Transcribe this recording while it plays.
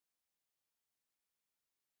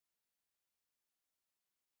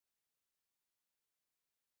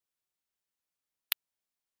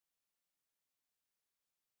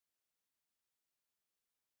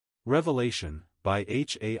Revelation, by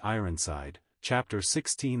H. A. Ironside, Chapter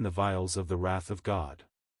 16. The Vials of the Wrath of God.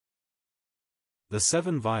 The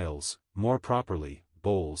 7 vials, more properly,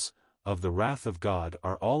 bowls, of the wrath of God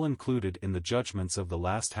are all included in the judgments of the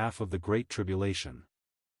last half of the Great Tribulation.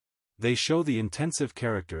 They show the intensive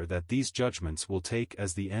character that these judgments will take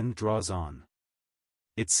as the end draws on.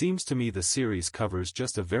 It seems to me the series covers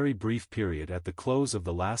just a very brief period at the close of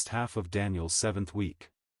the last half of Daniel's 7th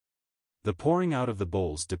week. The pouring out of the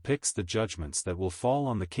bowls depicts the judgments that will fall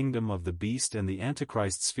on the kingdom of the beast and the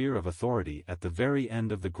Antichrist sphere of authority at the very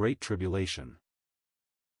end of the Great Tribulation.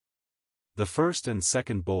 The first and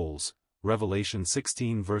second bowls, Revelation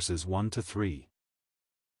 16 verses 1-3.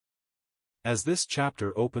 As this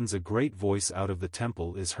chapter opens, a great voice out of the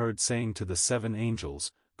temple is heard saying to the 7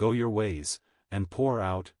 angels, "Go your ways, and pour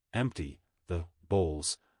out, empty, the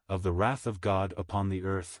bowls of the wrath of God upon the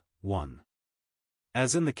earth." 1.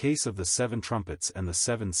 As in the case of the 7 trumpets and the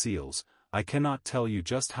 7 seals, I cannot tell you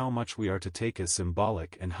just how much we are to take as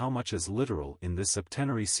symbolic and how much as literal in this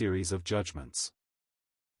septenary series of judgments.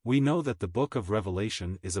 We know that the book of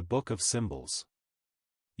Revelation is a book of symbols.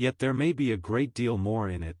 Yet there may be a great deal more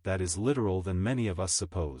in it that is literal than many of us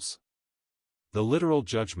suppose. The literal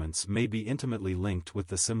judgments may be intimately linked with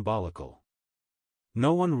the symbolical.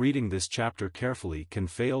 No one reading this chapter carefully can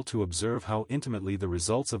fail to observe how intimately the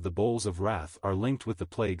results of the bowls of wrath are linked with the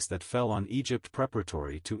plagues that fell on Egypt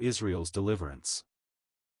preparatory to Israel's deliverance.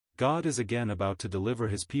 God is again about to deliver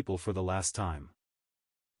his people for the last time.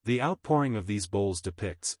 The outpouring of these bowls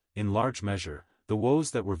depicts, in large measure, the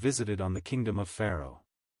woes that were visited on the kingdom of Pharaoh.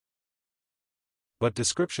 But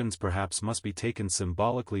descriptions perhaps must be taken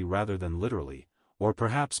symbolically rather than literally, or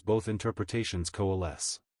perhaps both interpretations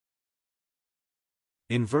coalesce.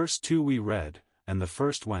 In verse 2 we read, "And the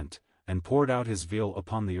first went, and poured out his vial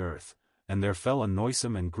upon the earth, and there fell a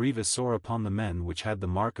noisome and grievous sore upon the men which had the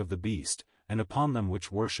mark of the beast, and upon them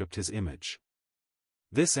which worshipped his image."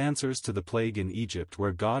 This answers to the plague in Egypt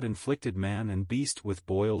where God inflicted man and beast with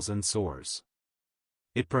boils and sores.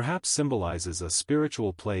 It perhaps symbolizes a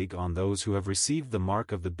spiritual plague on those who have received the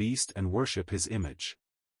mark of the beast and worship his image.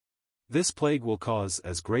 This plague will cause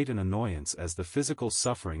as great an annoyance as the physical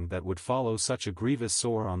suffering that would follow such a grievous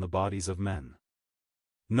sore on the bodies of men.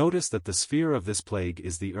 Notice that the sphere of this plague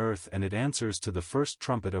is the earth, and it answers to the first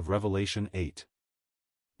trumpet of Revelation 8.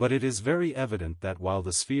 But it is very evident that while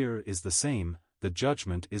the sphere is the same, the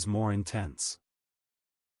judgment is more intense.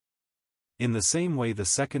 In the same way the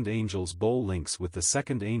second angel's bowl links with the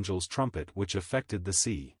second angel's trumpet which affected the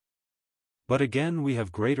sea. But again we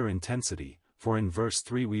have greater intensity. For in verse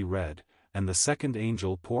 3 we read, "And the second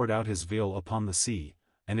angel poured out his vial upon the sea,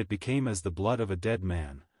 and it became as the blood of a dead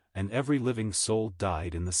man, and every living soul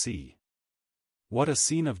died in the sea." What a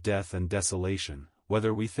scene of death and desolation,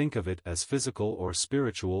 whether we think of it as physical or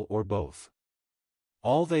spiritual or both.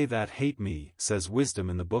 "All they that hate me," says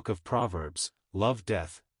wisdom in the book of Proverbs, "love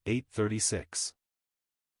death." 8:36.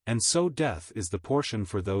 And so death is the portion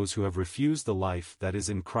for those who have refused the life that is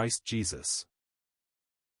in Christ Jesus.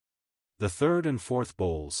 The third and fourth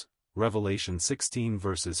bowls, Revelation 16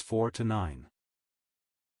 verses 4-9.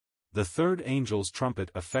 The third angel's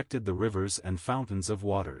trumpet affected the rivers and fountains of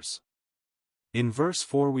waters. In verse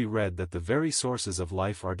 4 we read that the very sources of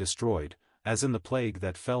life are destroyed, as in the plague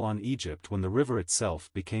that fell on Egypt when the river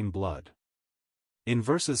itself became blood. In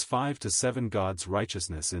verses 5-7 God's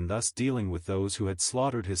righteousness in thus dealing with those who had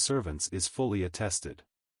slaughtered his servants is fully attested.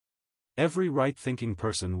 Every right-thinking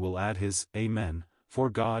person will add his "Amen," for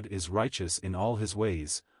God is righteous in all his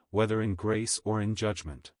ways, whether in grace or in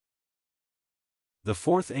judgment. The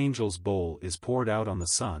fourth angel's bowl is poured out on the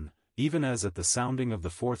sun, even as at the sounding of the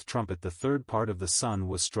fourth trumpet the third part of the sun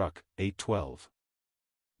was struck, 8:12.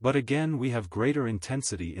 But again we have greater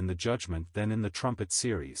intensity in the judgment than in the trumpet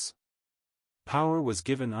series. Power was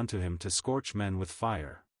given unto him to scorch men with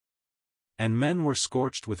fire. And men were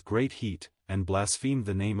scorched with great heat, and blasphemed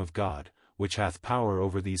the name of God, which hath power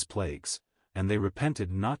over these plagues, and they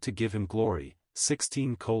repented not to give him glory.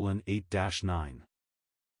 16:8-9.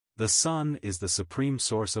 The sun is the supreme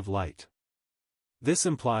source of light. This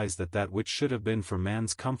implies that that which should have been for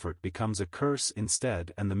man's comfort becomes a curse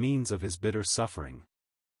instead and the means of his bitter suffering.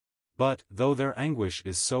 But, though their anguish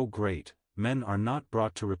is so great, men are not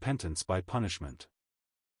brought to repentance by punishment.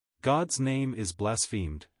 God's name is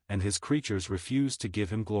blasphemed, and his creatures refuse to give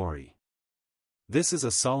him glory. This is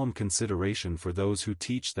a solemn consideration for those who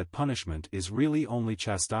teach that punishment is really only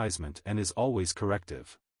chastisement and is always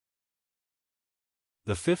corrective.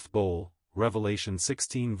 The fifth bowl, Revelation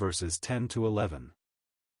 16 verses 10-11.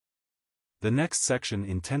 The next section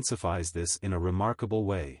intensifies this in a remarkable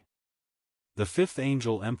way. The fifth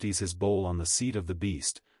angel empties his bowl on the seat of the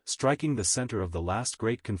beast, striking the center of the last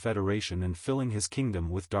great confederation and filling his kingdom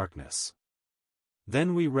with darkness.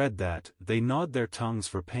 Then we read that, they gnawed their tongues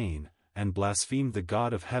for pain, and blasphemed the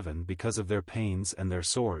God of heaven because of their pains and their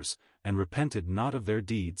sores, and repented not of their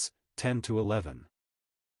deeds. 10-11.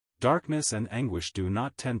 Darkness and anguish do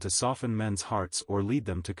not tend to soften men's hearts or lead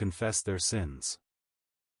them to confess their sins.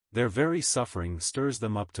 Their very suffering stirs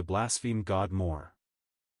them up to blaspheme God more.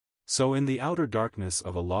 So in the outer darkness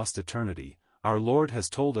of a lost eternity, our Lord has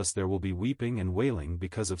told us there will be weeping and wailing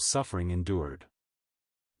because of suffering endured.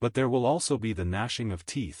 But there will also be the gnashing of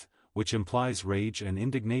teeth, which implies rage and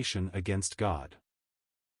indignation against God.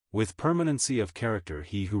 With permanency of character,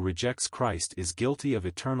 he who rejects Christ is guilty of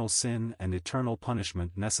eternal sin, and eternal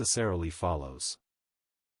punishment necessarily follows.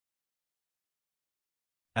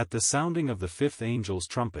 At the sounding of the fifth angel's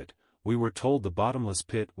trumpet, we were told the bottomless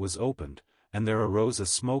pit was opened, and there arose a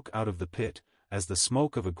smoke out of the pit, as the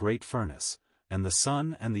smoke of a great furnace, and the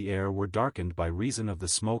sun and the air were darkened by reason of the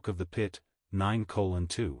smoke of the pit.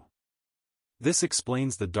 9:2. This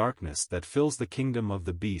explains the darkness that fills the kingdom of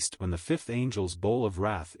the beast when the fifth angel's bowl of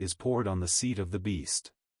wrath is poured on the seat of the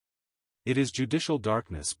beast. It is judicial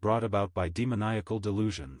darkness brought about by demoniacal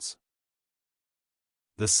delusions.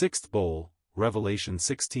 The sixth bowl, Revelation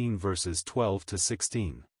 16 verses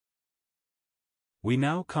 12-16. We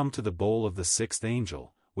now come to the bowl of the sixth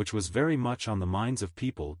angel, which was very much on the minds of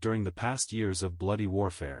people during the past years of bloody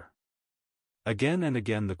warfare. Again and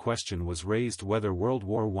again the question was raised whether World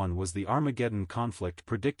War I was the Armageddon conflict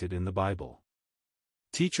predicted in the Bible.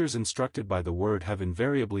 Teachers instructed by the Word have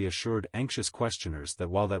invariably assured anxious questioners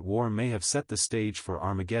that while that war may have set the stage for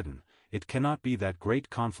Armageddon, it cannot be that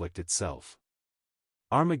great conflict itself.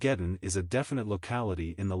 Armageddon is a definite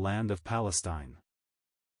locality in the land of Palestine.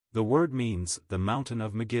 The word means, the mountain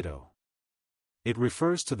of Megiddo. It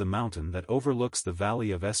refers to the mountain that overlooks the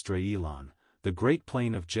valley of Esdraelon, the great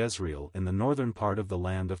plain of Jezreel in the northern part of the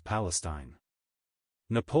land of Palestine.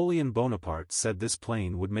 Napoleon Bonaparte said this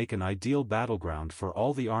plain would make an ideal battleground for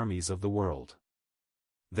all the armies of the world.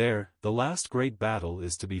 There, the last great battle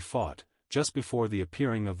is to be fought, just before the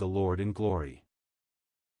appearing of the Lord in glory.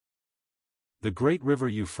 The great river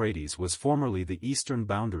Euphrates was formerly the eastern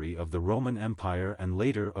boundary of the Roman Empire and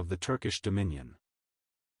later of the Turkish dominion.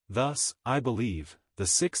 Thus, I believe, the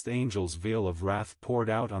sixth angel's veil of wrath poured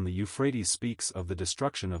out on the Euphrates speaks of the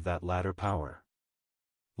destruction of that latter power.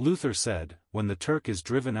 Luther said, when the Turk is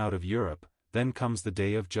driven out of Europe, then comes the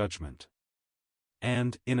day of judgment.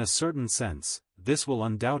 And, in a certain sense, this will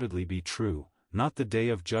undoubtedly be true, not the day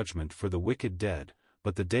of judgment for the wicked dead,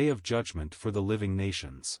 but the day of judgment for the living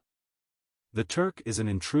nations. The Turk is an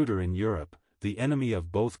intruder in Europe, the enemy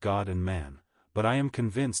of both God and man, but I am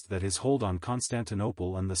convinced that his hold on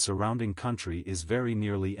Constantinople and the surrounding country is very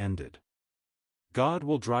nearly ended. God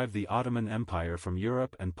will drive the Ottoman Empire from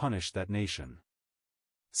Europe and punish that nation.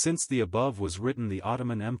 Since the above was written, the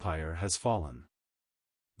Ottoman Empire has fallen.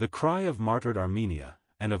 The cry of martyred Armenia,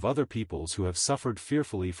 and of other peoples who have suffered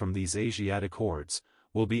fearfully from these Asiatic hordes,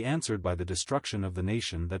 will be answered by the destruction of the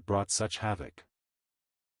nation that brought such havoc.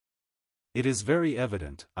 It is very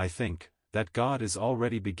evident, I think, that God is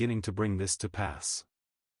already beginning to bring this to pass.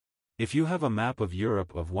 If you have a map of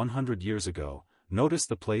Europe of 100 years ago, notice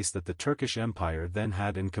the place that the Turkish Empire then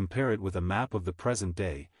had and compare it with a map of the present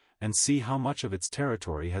day, and see how much of its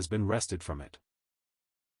territory has been wrested from it.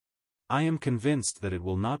 I am convinced that it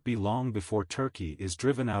will not be long before Turkey is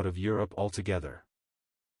driven out of Europe altogether.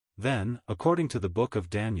 Then, according to the book of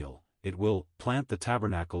Daniel, it will plant the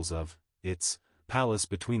tabernacles of its palace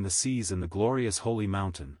between the seas and the glorious holy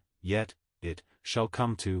mountain, yet it shall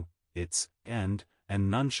come to its end,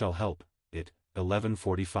 and none shall help it.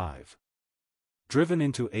 1145. Driven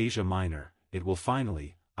into Asia Minor, it will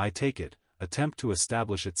finally, I take it, attempt to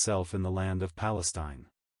establish itself in the land of Palestine.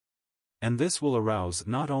 And this will arouse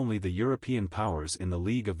not only the European powers in the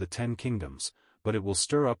League of the Ten Kingdoms, but it will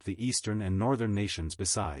stir up the eastern and northern nations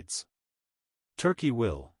besides. Turkey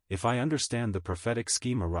will, if I understand the prophetic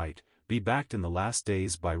schema right, be backed in the last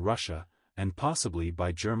days by Russia, and possibly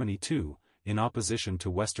by Germany too, in opposition to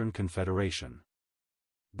Western Confederation.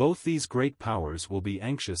 Both these great powers will be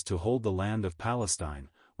anxious to hold the land of Palestine,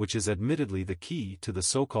 which is admittedly the key to the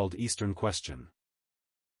so-called Eastern question.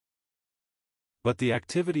 But the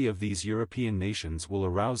activity of these European nations will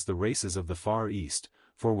arouse the races of the Far East,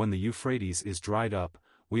 for when the Euphrates is dried up,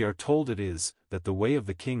 we are told it is, that the way of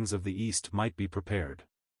the kings of the East might be prepared.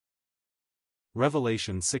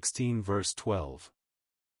 Revelation 16 verse 12.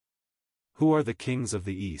 Who are the kings of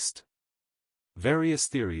the East? Various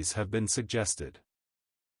theories have been suggested.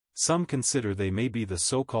 Some consider they may be the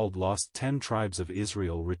so-called lost 10 tribes of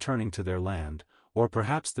Israel returning to their land, or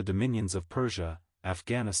perhaps the dominions of Persia,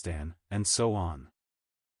 Afghanistan, and so on.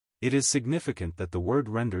 It is significant that the word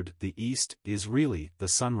rendered the East is really the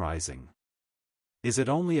sun rising. Is it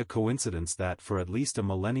only a coincidence that for at least a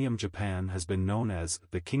millennium Japan has been known as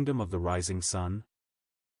the Kingdom of the Rising Sun?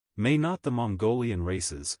 May not the Mongolian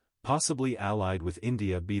races, possibly allied with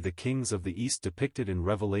India, be the kings of the East depicted in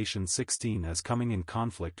Revelation 16 as coming in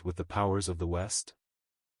conflict with the powers of the West?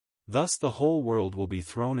 Thus the whole world will be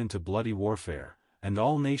thrown into bloody warfare, and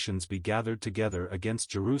all nations be gathered together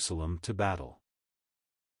against Jerusalem to battle.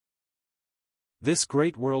 This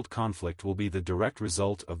great world conflict will be the direct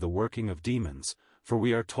result of the working of demons, for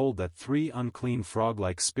we are told that 3 unclean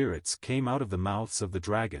frog-like spirits came out of the mouths of the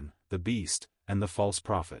dragon, the beast, and the false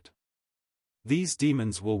prophet. These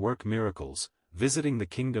demons will work miracles, visiting the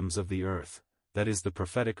kingdoms of the earth, that is the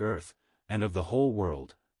prophetic earth, and of the whole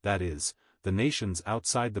world, that is, the nations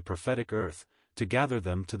outside the prophetic earth, to gather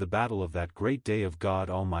them to the battle of that great day of God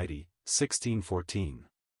Almighty. 16:14.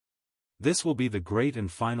 This will be the great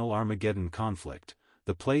and final Armageddon conflict,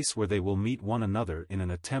 the place where they will meet one another in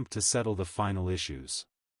an attempt to settle the final issues.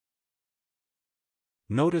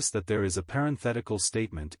 Notice that there is a parenthetical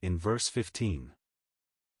statement in verse 15.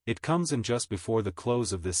 It comes in just before the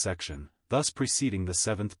close of this section, thus preceding the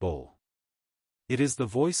 7th bowl. It is the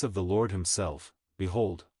voice of the Lord himself,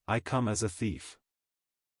 "Behold, I come as a thief.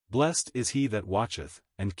 Blessed is he that watcheth,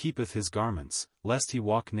 and keepeth his garments, lest he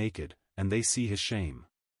walk naked, and they see his shame."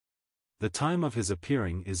 The time of his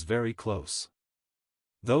appearing is very close.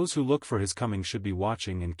 Those who look for his coming should be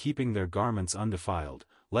watching and keeping their garments undefiled,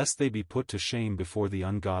 lest they be put to shame before the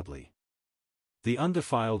ungodly. The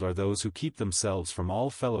undefiled are those who keep themselves from all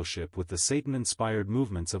fellowship with the Satan-inspired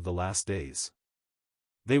movements of the last days.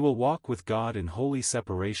 They will walk with God in holy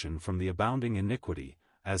separation from the abounding iniquity,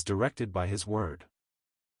 as directed by his word.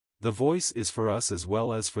 The voice is for us as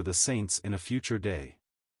well as for the saints in a future day.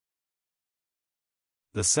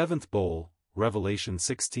 The 7th bowl, Revelation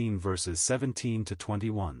 16 verses 17 to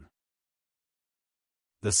 21.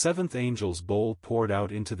 The 7th angel's bowl poured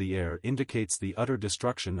out into the air indicates the utter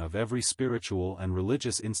destruction of every spiritual and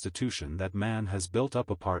religious institution that man has built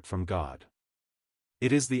up apart from God.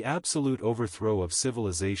 It is the absolute overthrow of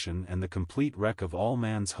civilization and the complete wreck of all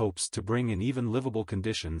man's hopes to bring in even livable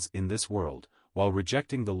conditions in this world, while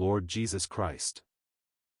rejecting the Lord Jesus Christ.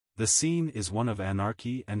 The scene is one of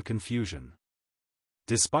anarchy and confusion.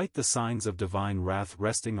 Despite the signs of divine wrath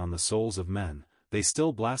resting on the souls of men, they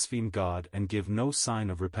still blaspheme God and give no sign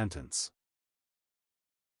of repentance.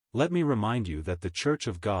 Let me remind you that the Church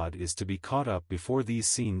of God is to be caught up before these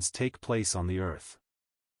scenes take place on the earth.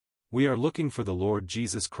 We are looking for the Lord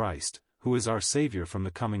Jesus Christ, who is our Savior from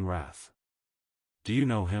the coming wrath. Do you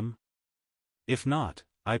know him? If not,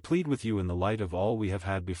 I plead with you in the light of all we have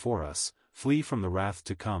had before us, flee from the wrath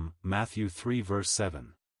to come. Matthew 3 verse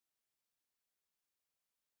 7.